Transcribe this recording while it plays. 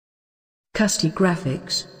Custy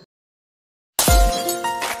Graphics.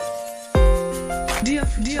 Dear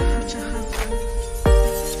future husband.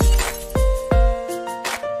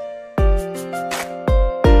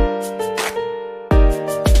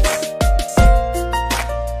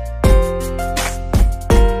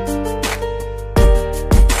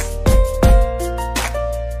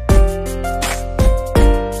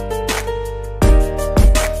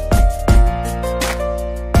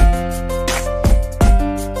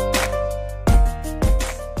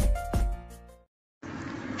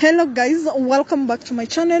 Hello guys, welcome back to my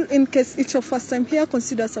channel. In case it's your first time here,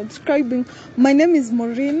 consider subscribing. My name is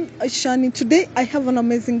Maureen Shani. Today I have an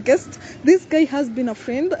amazing guest. This guy has been a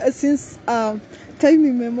friend since time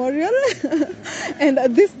immemorial and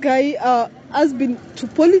this guy has been to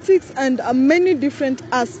politics and many different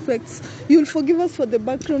aspects. You'll forgive us for the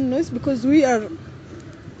background noise because we are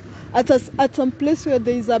at some place where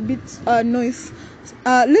there is a bit noise.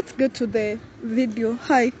 Let's get to the video.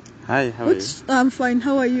 Hi. Hi, how are you? I'm fine.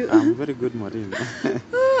 How are you? I'm very good, Maureen.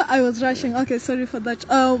 I was rushing. Okay, sorry for that.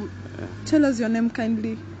 Tell us your name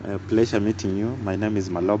kindly. Pleasure meeting you. My name is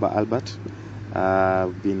Maloba Albert.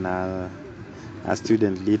 I've been a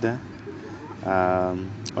student leader. All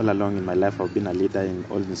along in my life, I've been a leader in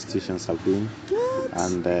all institutions I've been. What?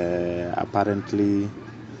 And apparently,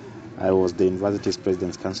 I was the University's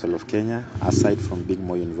President's Council of Kenya, aside from being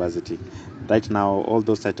Moi University. Right now, all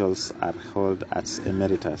those titles are held as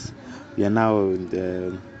emeritus. We are now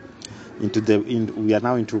into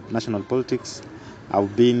national politics.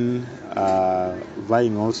 I've been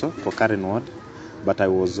vying also for Karen Ward, but I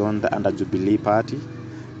was on the under Jubilee Party.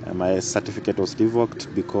 My certificate was revoked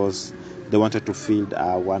because they wanted to field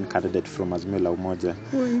one candidate from Azimio la Umoja.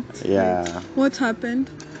 Wait, yeah. wait. What happened?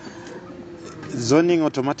 Zoning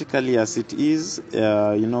automatically, as it is,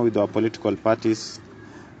 with our political parties,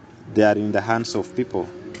 they are in the hands of people.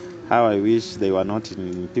 How I wish they were not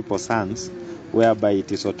in people's hands, whereby it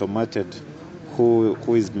is automated who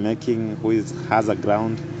is making, has a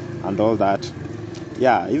ground, and all that.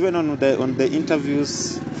 Yeah, even on the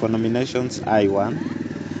interviews for nominations, I won.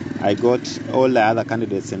 I got all the other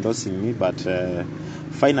candidates endorsing me, but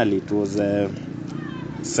finally it was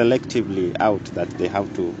selectively out that they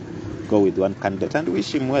have to go with one candidate, and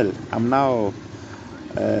wish him well. I'm now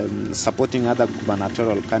supporting other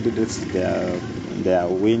gubernatorial candidates, their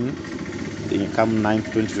win in come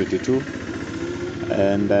 9th 2022,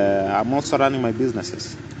 and I'm also running my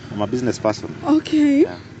businesses. I'm a business person. Okay.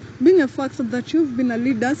 Yeah. Being a fact that you've been a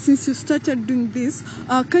leader since you started doing this,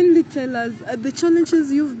 kindly tell us the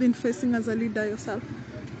challenges you've been facing as a leader yourself.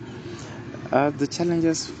 The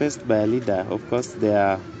challenges faced by a leader, of course, they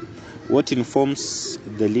are what informs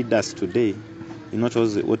the leaders today, what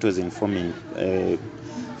was informing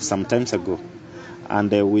some times ago.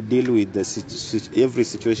 And we deal with every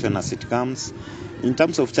situation as it comes. In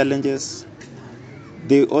terms of challenges,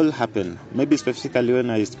 they all happen. Maybe specifically when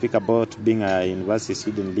I speak about being a university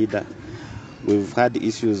student leader, we've had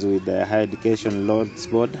issues with the Higher Education Lords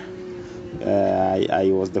Board. I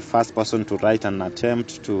was the first person to write an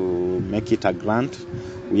attempt to make it a grant.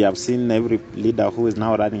 We have seen every leader who is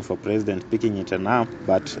now running for president picking it up,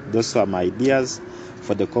 but those are my ideas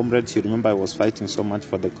for the comrades. You remember I was fighting so much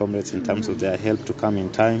for the comrades in terms of their help to come in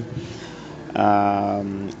time.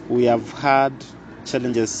 We have had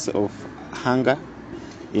challenges of hunger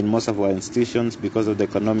in most of our institutions because of the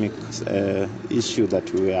economic issue that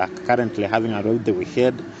we are currently having around that we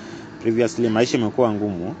had previously. Maisha imekuwa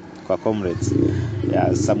ngumu kwa comrades.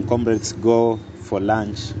 Yeah, some comrades go for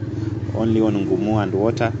lunch only on ngumu and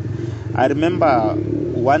water. I remember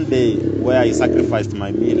one day where I sacrificed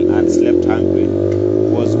my meal and slept hungry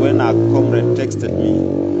was when a comrade texted me,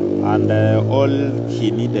 and all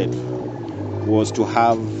he needed was to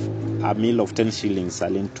have a meal of 10 shillings.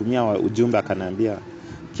 Alinitumia ujumbe akaniambia,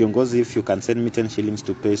 kiongozi, if you can send me 10 shillings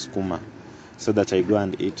to pay skuma so that I go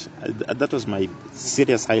and eat. That was my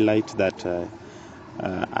serious highlight that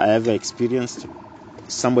I ever experienced.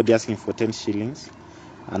 Somebody asking for 10 shillings,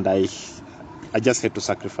 and I just had to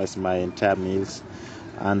sacrifice my entire meals.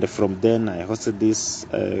 And from then I hosted this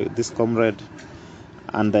comrade,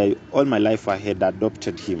 and all my life I had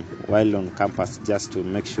adopted him while on campus just to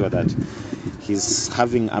make sure that he's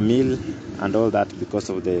having a meal and all that because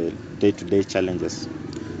of the day-to-day challenges.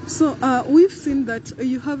 So we've seen that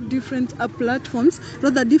you have different platforms,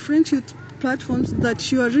 rather different youth platforms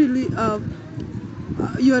that you are really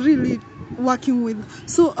working with.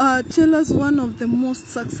 So tell us one of the most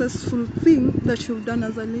successful thing that you've done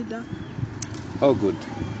as a leader. Oh, good.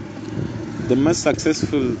 The most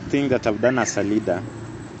successful thing that I've done as a leader,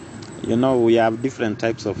 we have different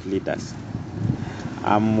types of leaders.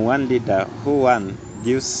 I'm one leader who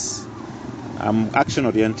gives I'm action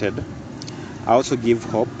oriented. I also give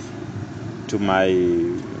hope to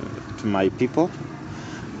my people,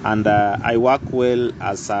 and I work well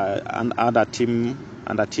as under team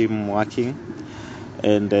working,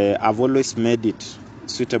 and I've always made it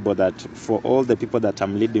suitable that for all the people that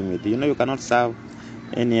I'm leading with, you cannot serve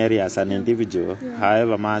any area as an individual,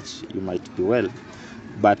 however much you might be well.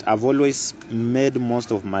 But I've always made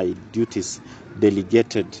most of my duties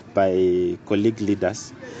delegated by colleague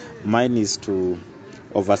leaders. Mine is to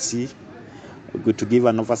oversee, to give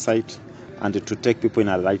an oversight, and to take people in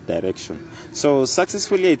a right direction. So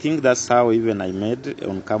successfully, I think that's how even I made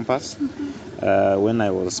on campus. When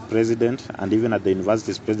I was president, and even at the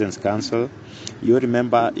university's President's Council. You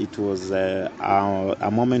remember it was a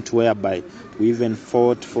moment whereby we even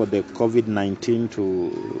fought for the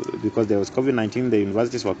COVID-19 because there was COVID-19, the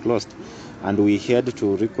universities were closed, and we had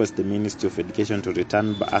to request the Ministry of Education to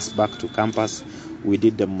return us back to campus. We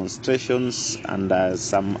did demonstrations and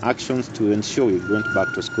some actions to ensure we went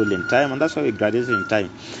back to school in time, and that's why we graduated in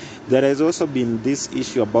time. There has also been this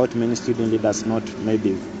issue about many student leaders not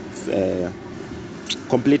maybe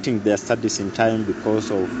completing their studies in time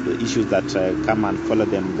because of the issues that come and follow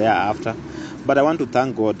them thereafter. But I want to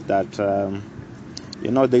thank God that,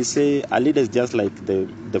 they say a leader is just like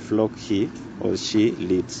the flock he or she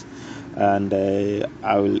leads. And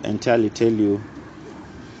I will entirely tell you,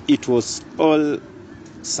 it was all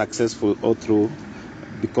successful all through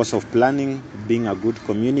because of planning, being a good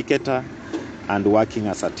communicator, and working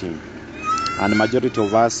as a team. And the majority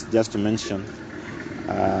of us, just to mention,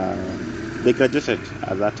 they graduated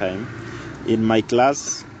at that time. In my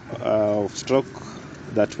class of stroke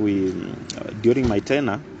that during my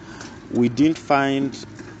tenure, we didn't find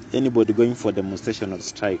anybody going for demonstration or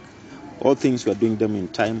strike. All things we are doing them in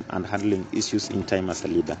time and handling issues in time as a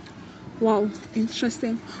leader. Wow,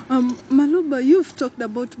 interesting. Maloba, you've talked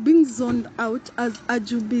about being zoned out as a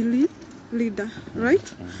Jubilee leader, right?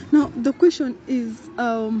 Mm-hmm. Now, the question is,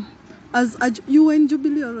 you were in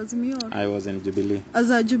Jubilee or Azimio? I was in Jubilee.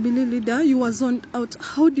 As a Jubilee leader, you were zoned out.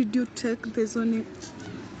 How did you take the zoning?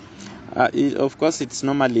 Of course, it's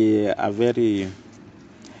normally a very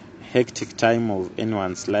hectic time of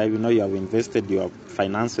anyone's life. You have invested your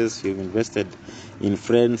finances, you've invested in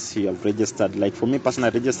friends, you have registered. Like for me personally,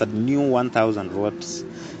 I registered new 1,000 votes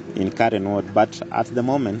in Karen Ward. But at the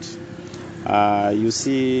moment, you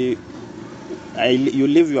see, you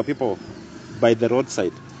leave your people by the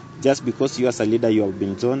roadside. Just because you as a leader, you have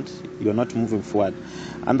been zoned, you're not moving forward.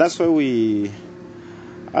 And that's why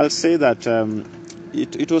I'll say that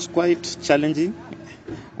it was quite challenging.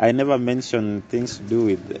 I never mentioned things to do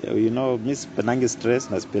with, Miss Penangi stress,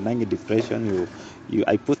 Miss Penangi depression.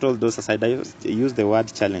 I put all those aside. I use the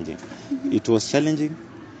word challenging. Mm-hmm. It was challenging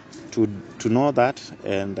to know that,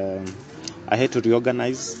 and I had to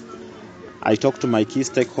reorganize. I talked to my key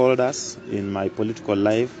stakeholders in my political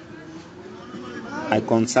life. I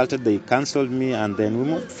consulted, they counseled me, and then we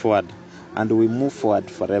moved forward. And we move forward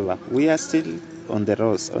forever. We are still on the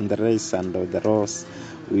race and on the road.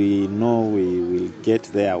 We know we will get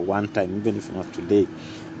there one time, even if not today.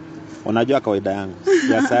 Unajua kawaida yangu.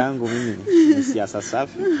 Siasa yangu mimi ni siasa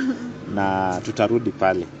safi na tutarudi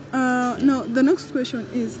pale. Now, the next question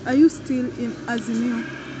is, are you still in Azimio?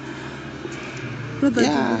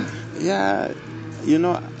 Yeah.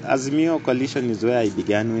 Azimio coalition is where I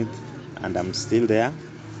began with, and I'm still there.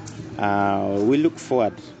 We look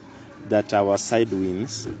forward that our side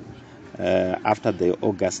wins after the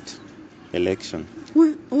August election.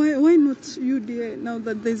 Why not UDA? Now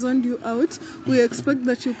that they zoned you out, we expect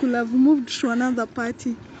that you could have moved to another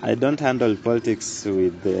party. I don't handle politics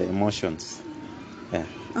with the emotions. Yeah.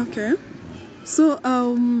 Okay. So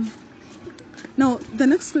now the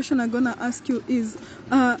next question I'm gonna ask you is,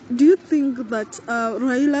 do you think that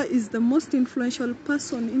Raila is the most influential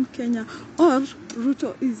person in Kenya, or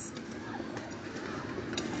Ruto is?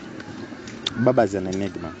 Baba is an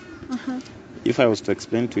enigma. Uh-huh. If I was to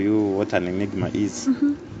explain to you what an enigma is,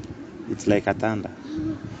 it's like a thunder.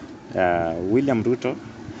 William Ruto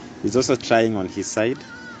is also trying on his side.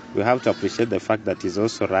 We have to appreciate the fact that he's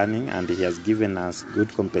also running and he has given us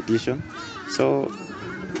good competition. So,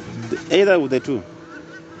 either of the two.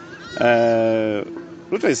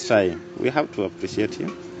 Ruto is trying. We have to appreciate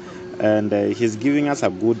him. And he's giving us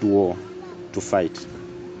a good war to fight.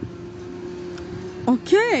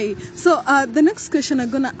 Okay, so the next question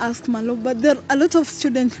I'm going to ask Maloba, there are a lot of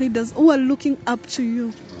student leaders who are looking up to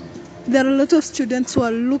you. There are a lot of students who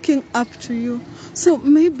are looking up to you. So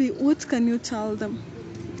maybe what can you tell them?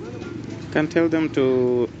 I can tell them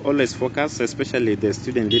to always focus, especially the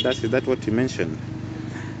student leaders. Is that what you mentioned?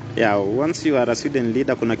 Yeah, once you are a student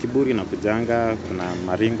leader, kuna kiburi na kujanga, kuna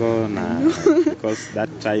maringo na because that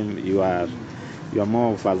time you are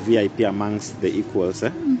more of a VIP amongst the equals.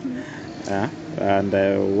 Yeah?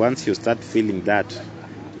 And once you start feeling that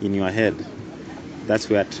in your head, that's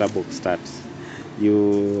where trouble starts.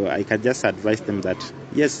 I can just advise them that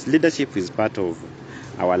yes, leadership is part of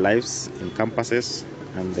our lives in campuses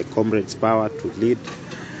and the comrades' power to lead.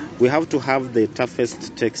 We have to have the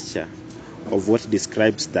toughest texture of what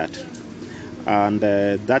describes that, and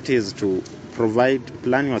that is to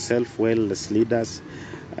plan yourself well as leaders,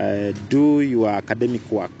 do your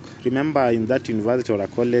academic work. Remember, in that university or a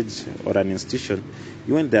college or an institution,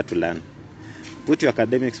 you went there to learn. Put your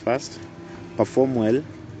academics first, perform well.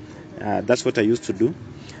 That's what I used to do,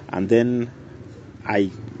 and then I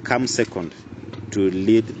come second to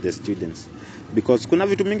lead the students, because kuna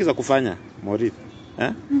vitu mingi za kufanya Mori,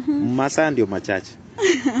 masaa ndio machache.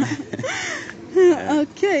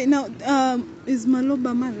 Okay, now is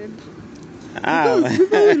Maloba married? Because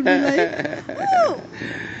people will be like, oh,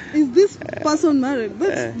 is this person married?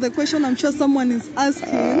 That's the question I'm sure someone is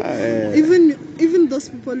asking. Even those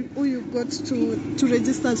people who you got to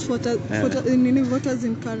register as voters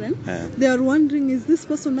in Karen, they are wondering, is this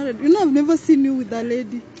person married? You know, I've never seen you with a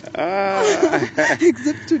lady.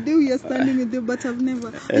 Except today we are standing with you, but I've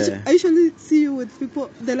never. I usually see you with people,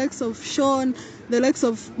 the likes of Sean, the likes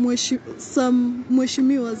of some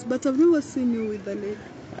Mweshimiwas, but I've never seen you with a lady.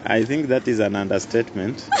 I think that is an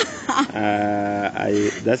understatement.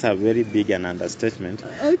 That's a very big an understatement.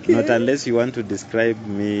 Okay. Not unless you want to describe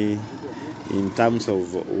me in terms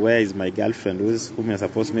of where is my girlfriend, whom you're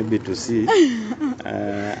supposed maybe to see.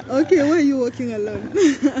 Okay, why are you walking alone?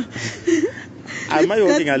 Am I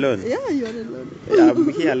walking alone? Yeah, you are alone. I'm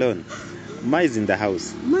here alone. Ma is in the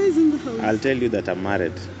house. Ma is in the house. I'll tell you that I'm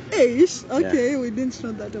married. Ish. Okay, we didn't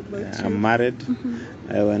know that about you. I'm married.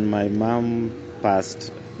 When my mom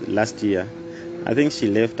passed last year, I think she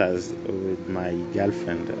left us with my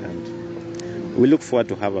girlfriend, and we look forward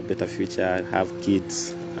to have a better future, have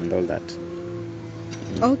kids and all that.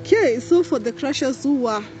 Okay, so for the crushers who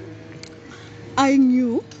were eyeing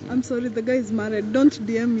you, I'm sorry, the guy is married, don't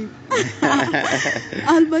DM me.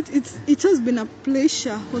 Albert, it has been a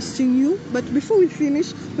pleasure hosting you, but before we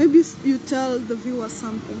finish, maybe you tell the viewers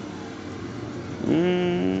something.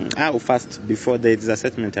 First, before there is a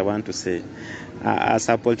statement I want to say. As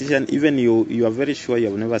a politician, even you are very sure you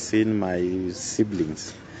have never seen my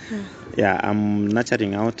siblings. Yeah, I'm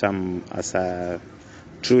nurturing out as a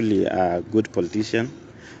truly a good politician.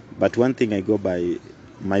 But one thing I go by,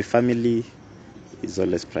 my family is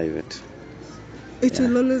always private. It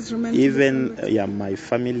will always remain. Even my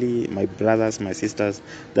family, my brothers, my sisters,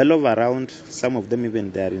 they love around. Some of them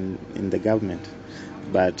even they are in the government,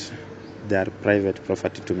 but they are private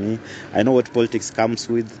property to me. I know what politics comes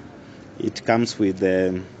with. It comes with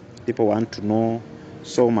people want to know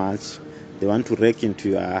so much. They want to rake into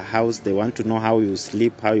your house. They want to know how you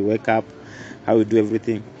sleep, how you wake up, how you do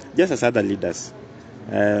everything. Just as other leaders.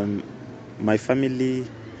 My family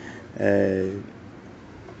and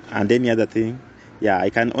any other thing. Yeah,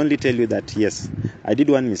 I can only tell you that, yes, I did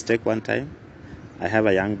one mistake one time. I have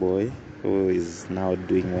a young boy who is now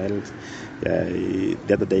doing well. The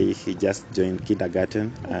other day, he just joined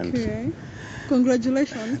kindergarten. Okay. And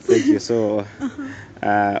congratulations. Thank you. So,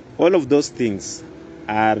 all of those things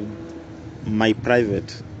are my private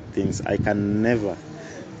things. I can never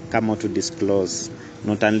come out to disclose,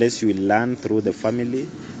 not unless you learn through the family.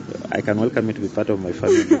 I can welcome you to be part of my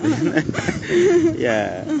family.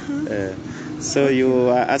 Yeah. So you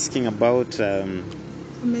are asking about a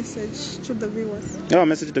message to the viewers. Oh, a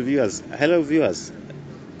message to the viewers. Hello, viewers.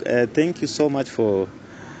 Thank you so much for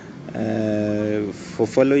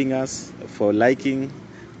following us, for liking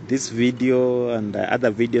this video and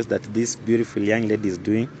other videos that this beautiful young lady is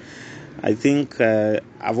doing. I think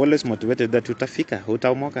I've always motivated that utafika,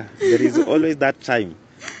 utaomoka. There is always that time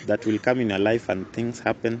that will come in your life and things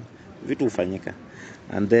happen, vitu ufanyika,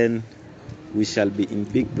 and then we shall be in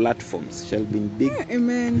big platforms, shall be in big.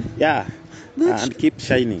 Amen. Yeah. And keep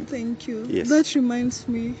shining. Thank you. Yes. That reminds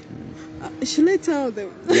me. Should I tell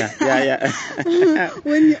them? Yeah.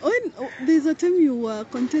 when there's a time you were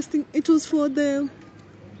contesting, it was for the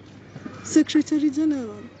Secretary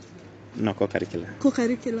General. No, co-curricular.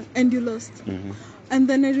 Co-curricular, and you lost. Mm-hmm. And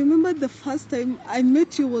then I remember the first time I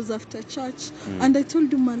met you was after church, and I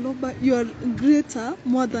told you, Maloba, you are greater,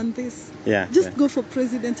 more than this. Yeah. Just go for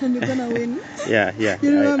president and you're gonna win. Yeah. You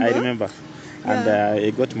remember? I remember. And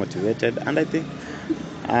I got motivated, and I think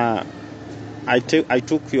I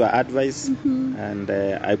took your advice and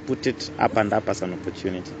I put it up and up as an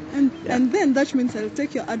opportunity. And then that means I'll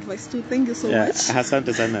take your advice too. Thank you so much.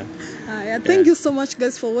 Asante sana. Thank you so much,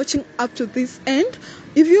 guys, for watching up to this end.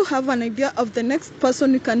 If you have an idea of the next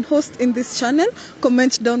person you can host in this channel,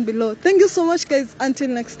 comment down below. Thank you so much, guys. Until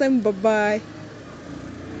next time, bye bye.